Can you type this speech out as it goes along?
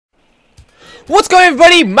What's going on,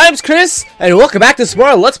 everybody? My name's Chris, and welcome back to some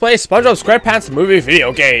more Let's Play Spongebob Squarepants the movie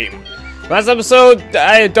video game. Last episode,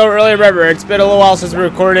 I don't really remember. It's been a little while since we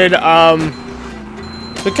recorded. We kind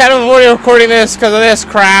of avoided recording this because of this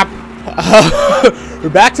crap. We're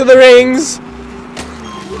back to the rings.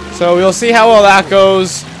 So we'll see how well that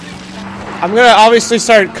goes. I'm gonna obviously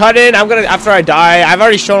start cutting. After I die. I've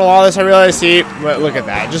already shown a lot of this. I realize. See, but look at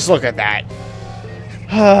that. Just look at that.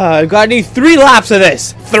 I've got to need 3 laps of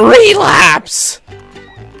this. 3 laps.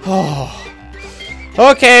 Oh.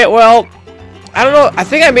 Okay. Well, I don't know. I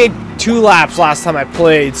think I made 2 laps last time I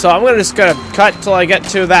played, so I'm just gonna cut till I get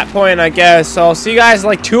to that point, I guess. So I'll see you guys in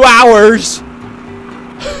like 2 hours.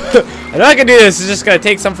 I know I can do this. It's just gonna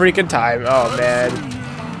take some freaking time. Oh man.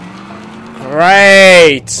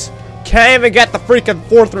 Great. Can't even get the freaking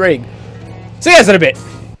 4th ring. See you guys in a bit.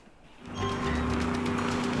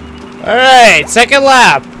 Alright, 2nd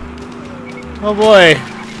lap. Oh boy.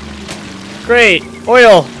 Great.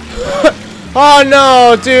 Oil. Oh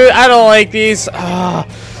no, dude. I don't like these.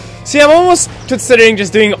 See, I'm almost considering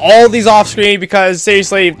just doing all these off screen because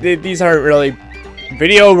seriously, these aren't really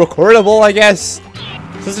video recordable, I guess.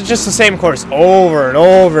 This is just the same course over and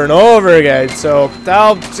over and over again. So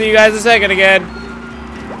I'll see you guys in a second again.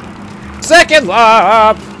 2nd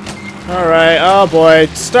lap. Alright, oh boy.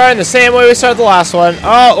 Starting the same way we started the last one.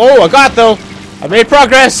 Oh, I got it though. I made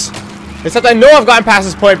progress. Except I know I've gotten past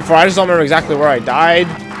this point before. I just don't remember exactly where I died.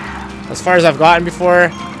 As far as I've gotten before.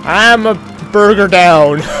 I'm a burger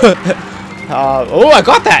down. Oh, I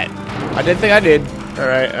got that. I didn't think I did.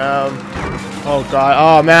 Alright, oh god.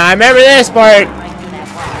 Oh man, I remember this part.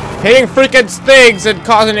 Hitting freaking things and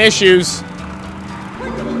causing issues.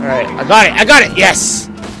 Alright, I got it, yes!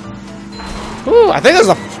 Ooh, I think that's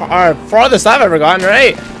the farthest I've ever gotten,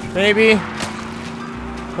 right? Maybe.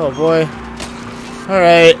 Oh boy.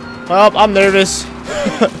 Alright. Well, I'm nervous.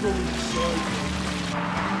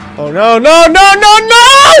 Oh no, no, no, no,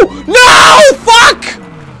 no! No! Fuck!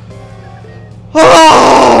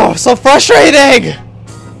 Oh, so frustrating!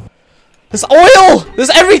 This oil!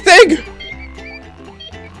 This everything!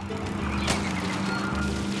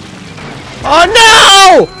 Oh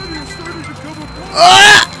no!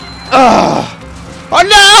 Oh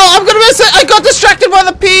no! I'm gonna miss it! I got distracted by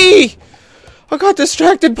the pee! I got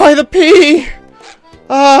distracted by the pee!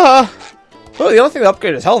 Oh, the only thing to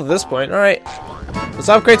upgrade is health at this point. Alright. Let's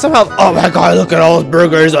upgrade some health. Oh my god, look at all those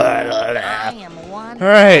burgers. Alright.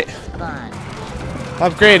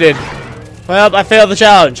 Upgraded. Well, I failed the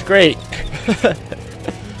challenge. Great.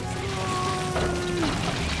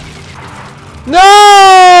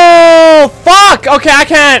 No! Fuck! Okay, I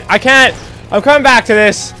can't. I'm coming back to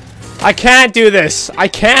this. I can't do this. I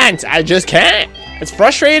can't. I just can't. It's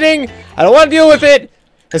frustrating. I don't want to deal with it.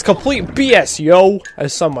 It's complete BS, yo,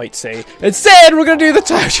 as some might say. Instead, we're gonna do the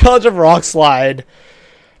time challenge of Rock Slide.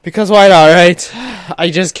 Because why not, right? I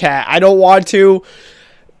just can't. I don't want to.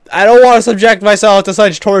 I don't want to subject myself to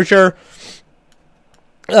such torture.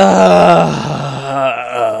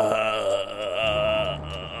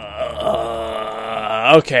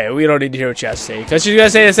 Okay, we don't need to hear what she has to say. Because she's gonna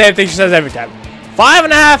say the same thing she says every time.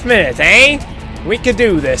 5.5 minutes, eh? We could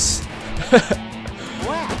do this.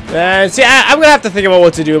 See, I'm gonna have to think about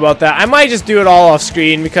what to do about that. I might just do it all off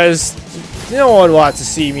screen because no one wants to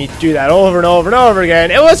see me do that over and over and over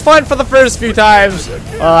again. It was fun for the first few times.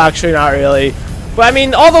 Well, actually, not really. But I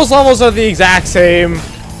mean, all those levels are the exact same,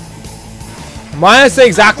 minus the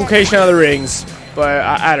exact location of the rings. But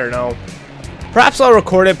I don't know. Perhaps I'll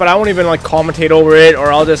record it, but I won't even like commentate over it,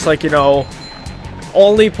 or I'll just like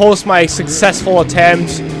only post my successful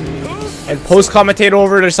attempt and post commentate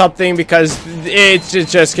over it or something because it's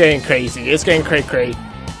just getting crazy. It's getting cray.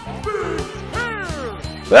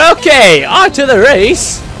 Okay, on to the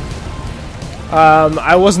race.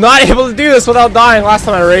 I was not able to do this without dying last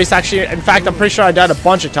time I raced. Actually, in fact, I'm pretty sure I died a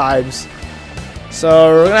bunch of times.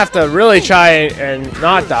 So we're gonna have to really try and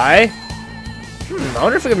not die. I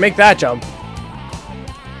wonder if we can make that jump.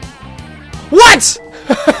 What?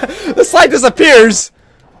 The slide disappears.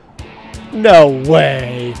 No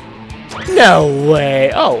way. No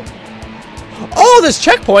way. Oh, there's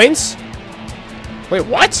checkpoints. Wait,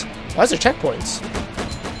 what? Why is there checkpoints?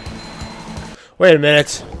 Wait a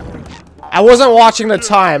minute. I wasn't watching the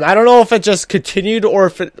time. I don't know if it just continued or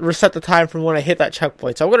if it reset the time from when I hit that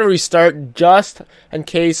checkpoint. So I'm gonna restart just in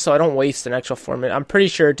case, so I don't waste an extra 4 minutes. I'm pretty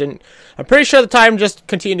sure it didn't. I'm pretty sure the time just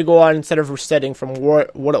continued to go on instead of resetting from what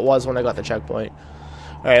it was when I got the checkpoint.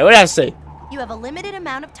 All right, what do I have to say? You have a limited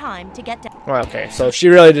amount of time to get down. Okay, so she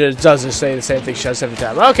really does just say the same thing she does every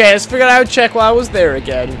time. Okay, let's figure out how to check while I was there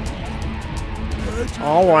again.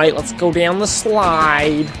 Alright, let's go down the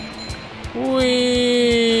slide.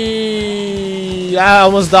 Whee! Yeah, I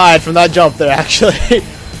almost died from that jump there, actually.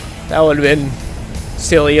 That would have been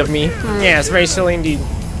silly of me. Yeah, it's very silly indeed.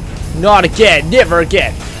 Not again. Never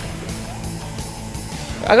again.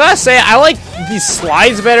 I gotta say, I like these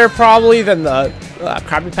slides better probably than the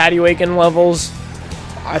Krabby Patty Awaken levels.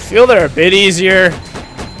 I feel they're a bit easier.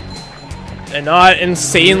 And not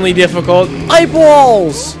insanely difficult.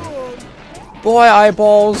 Eyeballs! Boy,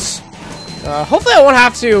 eyeballs. Hopefully I won't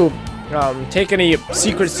have to take any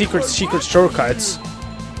secret shortcuts.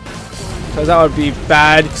 Because that would be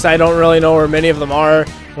bad, because I don't really know where many of them are.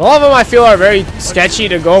 And all of them I feel are very sketchy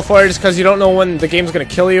to go for, just because you don't know when the game's going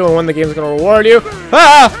to kill you and when the game's going to reward you.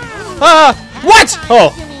 What?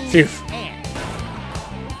 Oh, phew.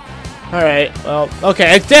 Alright, well,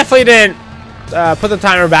 okay, I definitely didn't put the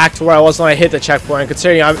timer back to where I was when I hit the checkpoint,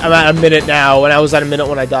 considering I'm at a minute now, when I was at a minute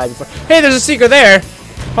when I died before. Hey, there's a secret there!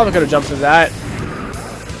 Probably could have jumped through that.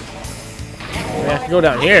 Yeah, I can go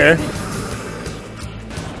down here.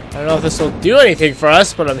 I don't know if this will do anything for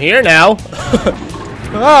us, but I'm here now.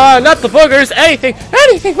 Not the boogers!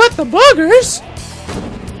 Anything but the boogers!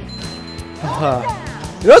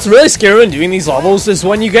 You know what's really scary when doing these levels is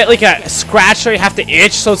when you get like a scratch or you have to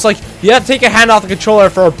itch, so it's like you have to take your hand off the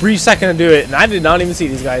controller for a brief second to do it, and I did not even see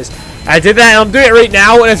these guys. I did that and I'm doing it right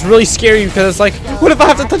now, and it's really scary because it's like, what if I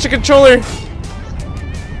have to touch a controller?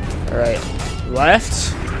 Alright,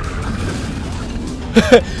 left.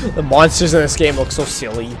 The monsters in this game look so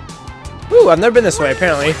silly. Ooh, I've never been this way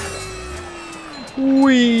apparently.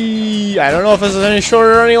 Whee! I don't know if this is any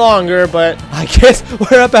shorter or any longer, but I guess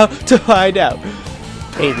we're about to find out.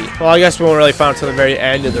 Maybe. Well, I guess we won't really find out until the very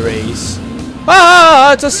end of the race.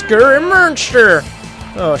 Ah, it's a scary monster!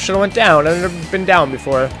 Oh, should have went down. I've never been down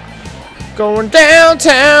before. Going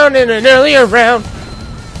downtown in an earlier round.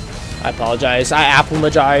 I apologize. I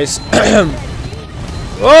apologize.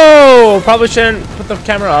 Whoa! Probably shouldn't put the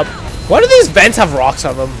camera up. Why do these vents have rocks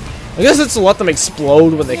on them? I guess it's to let them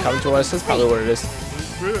explode when they come to us. That's probably what it is.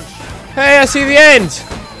 Hey, I see the end!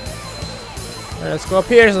 Alright, let's go up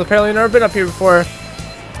here. So apparently I've never been up here before.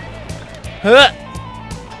 Huh.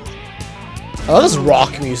 I love this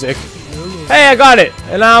rock music. Hey, I got it!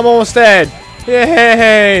 And I'm almost dead.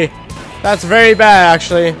 Yay! That's very bad,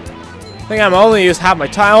 actually. I think I'm only used half my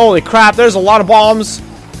time. Holy crap, there's a lot of bombs.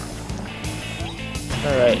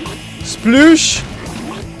 Alright. Sploosh!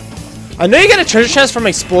 I know you get a treasure chest from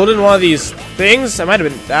exploding one of these things. It might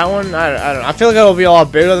have been that one. I don't know. I feel like it'll be a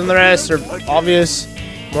lot bigger than the rest, or obvious.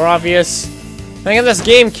 More obvious. I think this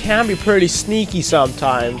game can be pretty sneaky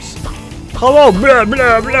sometimes. Hello, blah,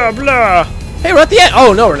 blah, blah, blah. Hey, we're at the end.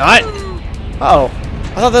 Oh, no, we're not. Uh-oh.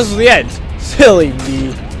 I thought this was the end. Silly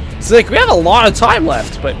me. It's like, we have a lot of time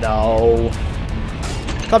left, but no.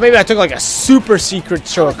 I thought maybe I took like a super secret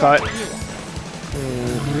shortcut. I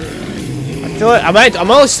feel like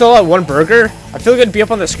I'm only still at one burger. I feel like it'd be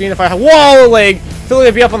up on the screen if I had, whoa, leg. I feel like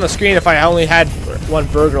it'd be up on the screen if I only had one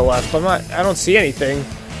burger left, but I don't see anything.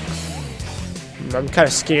 I'm kind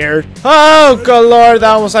of scared. Oh, good lord,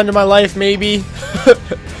 that almost ended my life, maybe.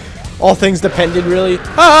 All things depended, really.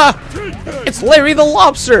 Ah! It's Larry the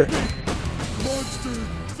Lobster!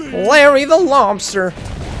 Larry the Lobster!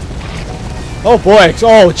 Oh boy,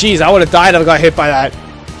 oh jeez, I would have died if I got hit by that.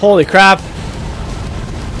 Holy crap.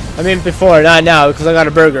 I mean before, not now, because I got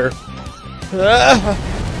a burger.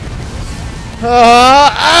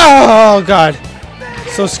 Oh god.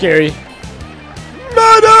 So scary.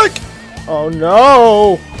 Medic! Oh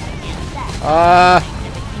no! I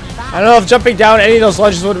don't know if jumping down any of those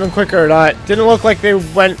ledges would have been quicker or not. Didn't look like they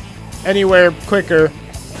went anywhere quicker.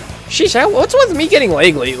 Sheesh, what's with me getting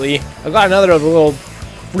leg lately? I've got another little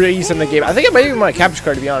freeze in the game. I think it might be my capture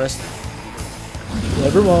card, to be honest.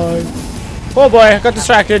 Never mind. Oh boy, I got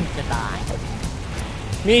distracted.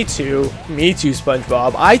 Me too. Me too,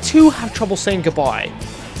 Spongebob. I too have trouble saying goodbye.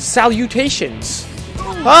 Salutations.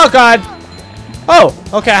 Oh god. Oh,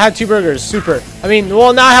 okay, I had 2 burgers. Super. I mean,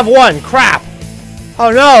 well, now I have 1. Crap. Oh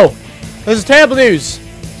no. This is terrible news.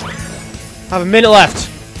 I have a minute left.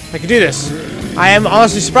 I can do this. I am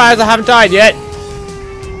honestly surprised I haven't died yet.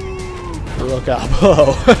 Look up.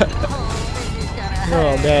 Oh.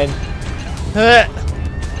 Oh, man.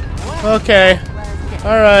 Okay.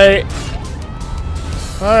 Alright.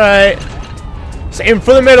 Alright. So aim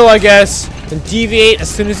for the middle, I guess. And deviate as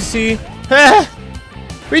soon as you see.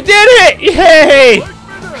 We did it! Yay!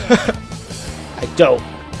 I don't.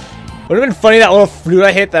 Would have been funny that little flute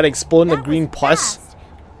I hit that exploded in the green pus.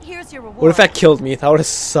 Here's your reward. What if that killed me? That would have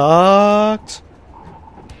sucked.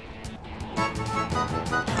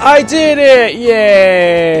 I did it!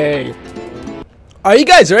 Yay! Are you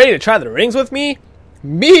guys ready to try the rings with me?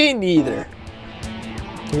 Me neither.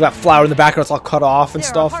 We got flower in the background, it's all cut off and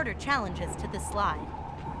stuff. There are harder challenges to this slide.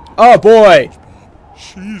 Oh boy!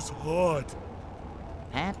 She's hot.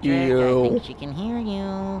 Patrick, Ew. I think she can hear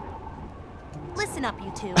you. Listen up,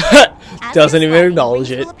 you two. Doesn't even acknowledge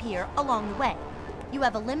it. Will appear along the way. You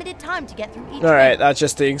have a limited time to get through each. All right, ring. that's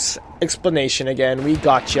just the explanation again. We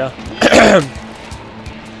gotcha.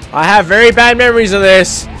 I have very bad memories of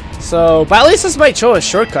this, so but at least this might show us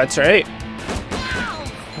shortcuts, right?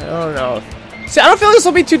 I don't know. See, I don't feel this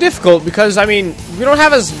will be too difficult because I mean we don't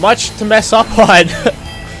have as much to mess up on,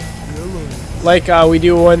 like we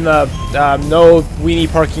do in the no weenie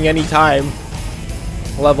parking anytime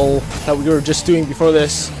level that we were just doing before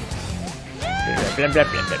this.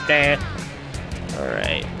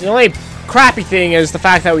 Alright. The only crappy thing is the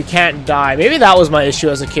fact that we can't die. Maybe that was my issue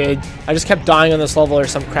as a kid. I just kept dying on this level or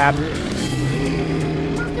some crap.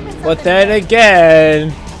 But then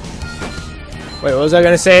again... Wait, what was I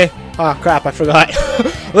gonna say? Oh crap, I forgot.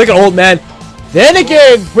 Like an old man. Then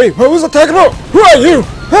again... Wait, what was I talking about? Who are you?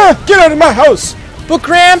 Huh? Get out of my house! But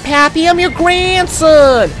Grandpappy, I'm your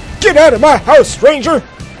grandson! Get out of my house, stranger!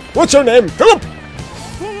 What's your name? Philip?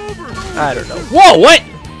 I don't know. Whoa, what?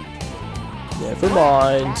 Never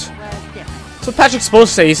mind. That's what Patrick's supposed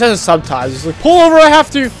to say. He says it sometimes. He's like, pull over, I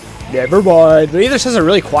have to. Never mind. But he either says it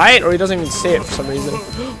really quiet or he doesn't even say it for some reason.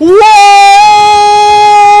 Whoa!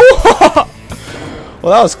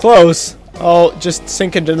 Well, that was close. Oh, just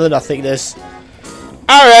sink into the nothingness.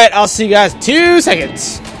 Alright, I'll see you guys in 2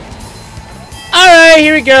 seconds. Alright,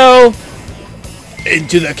 here we go.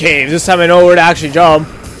 Into the cave. This time I know where to actually jump.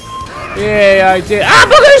 Yeah, I did. Ah,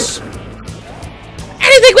 boogers!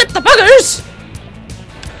 Anything with the boogers!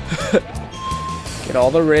 Get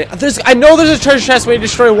all the I know there's a treasure chest where you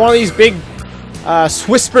destroy one of these big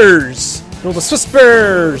Swispers. You know, the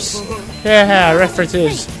Swispers. Yeah,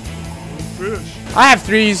 references. Fish. I have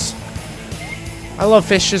 3s. I love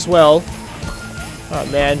fish as well. Oh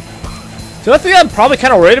man. The only thing I'm probably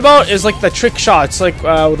kind of worried about is like the trick shots, like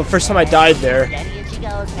the first time I died there. Steady as she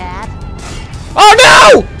goes, Pat. Oh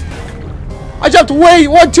no! I jumped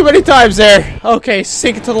one too many times there. Okay,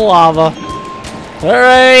 sink into the lava.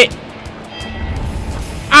 Alright.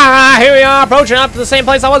 Here we are, approaching up to the same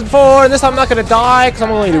place I was before, and this time I'm not gonna die, because I'm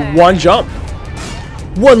only doing 1 jump.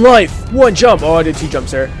 1 life, 1 jump. Oh, I did 2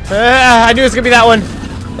 jumps there. I knew it was gonna be that one.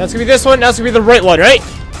 That's gonna be this one, that's gonna be the right one, right?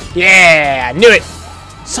 Yeah, I knew it.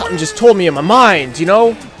 Something just told me in my mind, you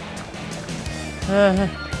know?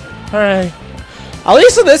 Alright. At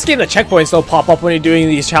least in this game, the checkpoints don't pop up when you're doing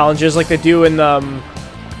these challenges like they do in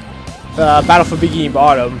Battlefield Bikini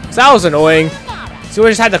Bottom. So that was annoying. So we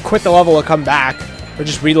just had to quit the level and come back. Or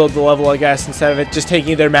just reload the level, I guess, instead of it just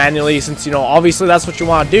taking it there manually, since, you know, obviously that's what you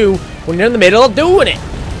want to do when you're in the middle of doing it.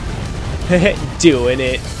 Doing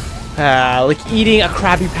it. Like eating a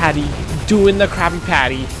Krabby Patty. Doing the Krabby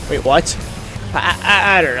Patty. Wait, what?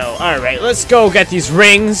 I don't know. Alright, let's go get these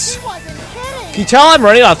rings. Can you tell I'm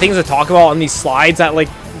running out of things to talk about on these slides that, like,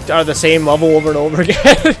 are the same level over and over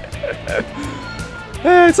again?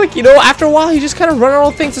 It's like, you know, after a while, you just kind of run out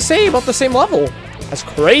of things to say about the same level. As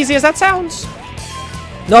crazy as that sounds.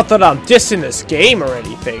 Not that I'm dissing this game or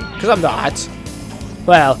anything, because I'm not.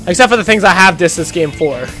 Well, except for the things I have dissed this game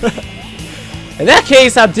for. In that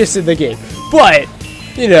case, I'm dissing the game. But,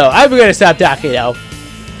 you know, I'm going to stop talking now.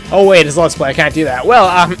 Oh, wait, it's Let's Play. I can't do that. Well,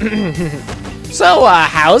 so,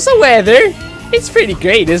 how's the weather? It's pretty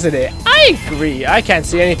great, isn't it? I agree. I can't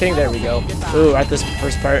see anything. There we go. Ooh, at this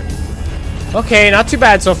first part. Okay, not too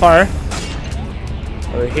bad so far.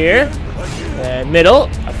 Over here. And middle.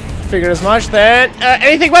 I figured as much. Then,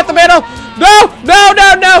 anything but the middle? No! No,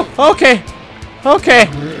 no, no! Okay. Okay.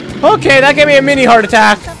 Okay, that gave me a mini heart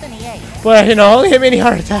attack. But, you know, only a mini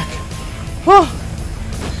heart attack. Oh.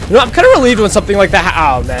 You know, I'm kind of relieved when something like that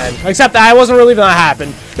oh, man. Except that I wasn't relieved when that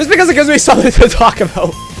happened. Just because it gives me something to talk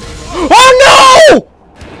about. Oh, no!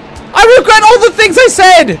 I regret all the things I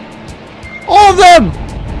said! All of them!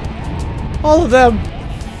 All of them.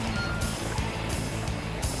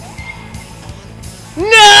 No!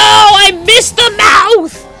 I missed the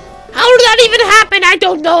mouth! How did that even happen? I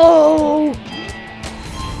don't know!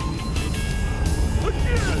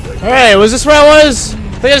 Alright, was this where I was? I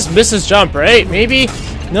think I just missed this jump, right? Maybe?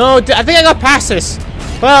 No, I think I got past this.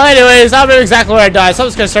 Well, anyways, I don't know exactly where I died, so I'm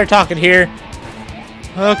just gonna start talking here.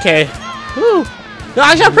 Okay. Whew. No,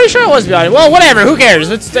 actually, I'm pretty sure it was beyond it. Well, whatever, who cares?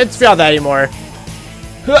 It's beyond that anymore.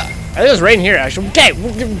 I think it was right in here, actually. Okay.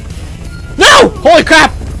 No! Holy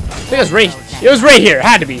crap! I think it was right here. It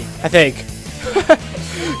had to be, I think.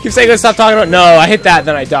 Keep saying let's stop talking about no, I hit that,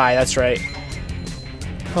 then I die. That's right.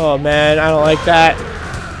 Oh, man, I don't like that.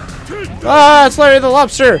 Ah, it's Larry the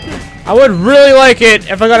Lobster. I would really like it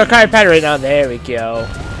if I got a Krabby Patty right now. There we go.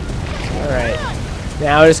 Alright.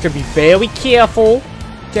 Now just gonna be very careful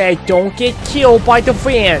that I don't get killed by the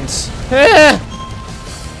vans.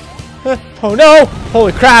 Oh no!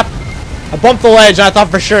 Holy crap! I bumped the ledge and I thought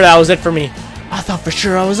for sure that was it for me. I thought for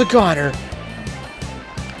sure I was a goner.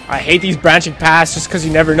 I hate these branching paths just because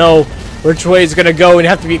you never know which way it's gonna go and you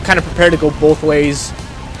have to be kind of prepared to go both ways.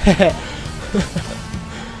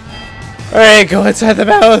 Alright, go inside the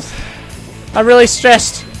mouth. I'm really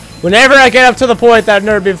stressed. Whenever I get up to the point that I've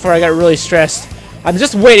never been before, I get really stressed. I'm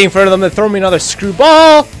just waiting for them to throw me another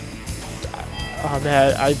screwball. Oh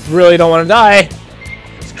man, I really don't want to die.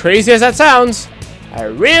 As crazy as that sounds, I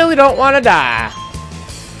really don't want to die.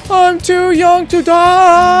 I'm too young to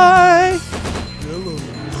die.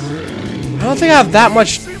 I don't think I have that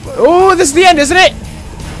much. Oh, this is the end, isn't it?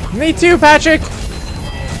 Me too, Patrick.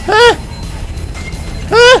 Huh?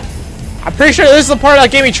 Huh? I'm pretty sure this is the part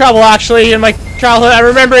that gave me trouble, actually, in my childhood. I'm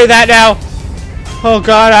remembering that now. Oh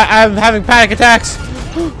god, I'm having panic attacks.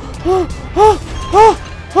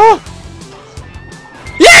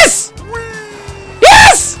 Yes!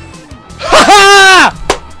 Yes! Haha!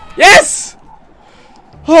 Yes!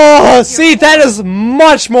 Oh, see, that is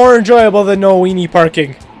much more enjoyable than no weenie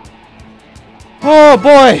parking. Oh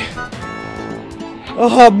boy.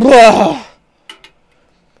 Oh, blah.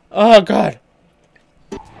 Oh god.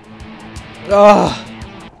 Oh.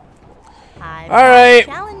 Alright.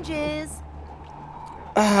 Challenges.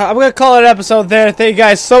 I'm gonna call it an episode there. Thank you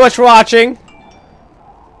guys so much for watching.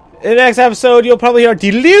 In the next episode, you'll probably hear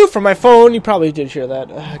deloo from my phone. You probably did hear that.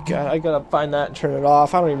 God, I gotta find that and turn it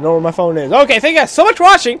off. I don't even know where my phone is. Okay, thank you guys so much for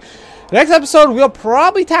watching. The next episode, we'll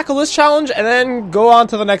probably tackle this challenge and then go on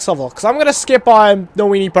to the next level. Because I'm gonna skip on no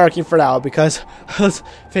weenie parking for now. Because, let's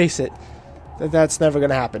face it, that's never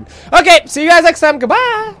gonna happen. Okay, see you guys next time.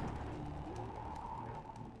 Goodbye!